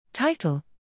Title: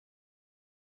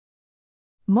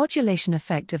 Modulation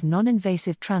effect of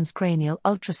non-invasive transcranial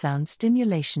ultrasound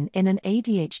stimulation in an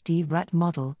ADHD rat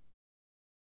model.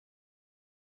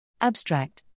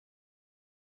 Abstract: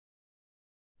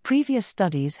 Previous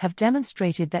studies have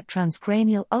demonstrated that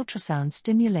transcranial ultrasound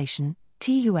stimulation,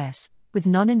 TUS, with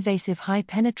non-invasive high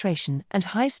penetration and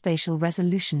high spatial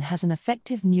resolution has an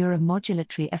effective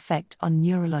neuromodulatory effect on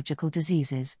neurological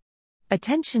diseases.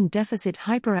 Attention deficit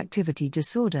hyperactivity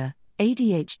disorder,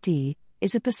 ADHD,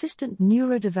 is a persistent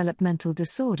neurodevelopmental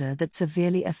disorder that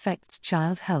severely affects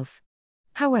child health.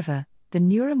 However, the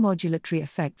neuromodulatory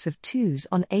effects of TUS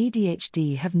on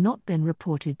ADHD have not been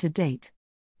reported to date.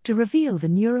 To reveal the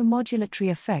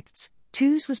neuromodulatory effects,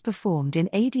 TUS was performed in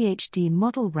ADHD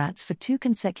model rats for 2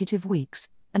 consecutive weeks,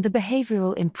 and the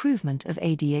behavioral improvement of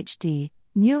ADHD,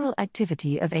 neural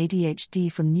activity of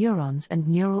ADHD from neurons and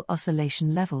neural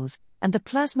oscillation levels, and the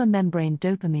plasma membrane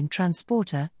dopamine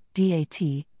transporter, DAT,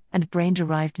 and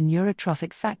brain-derived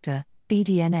neurotrophic factor,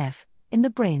 BDNF, in the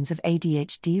brains of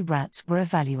ADHD rats were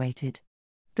evaluated.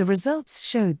 The results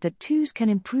showed that TUS can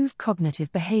improve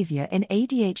cognitive behavior in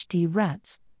ADHD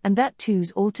rats, and that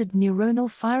TUS altered neuronal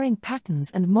firing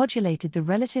patterns and modulated the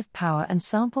relative power and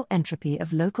sample entropy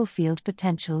of local field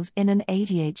potentials in an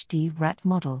ADHD rat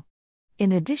model.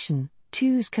 In addition,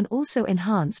 TUS can also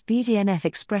enhance BDNF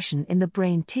expression in the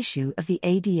brain tissue of the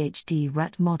ADHD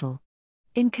rat model.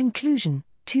 In conclusion,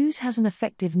 TUS has an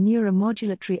effective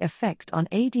neuromodulatory effect on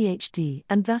ADHD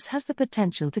and thus has the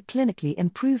potential to clinically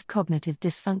improve cognitive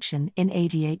dysfunction in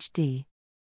ADHD.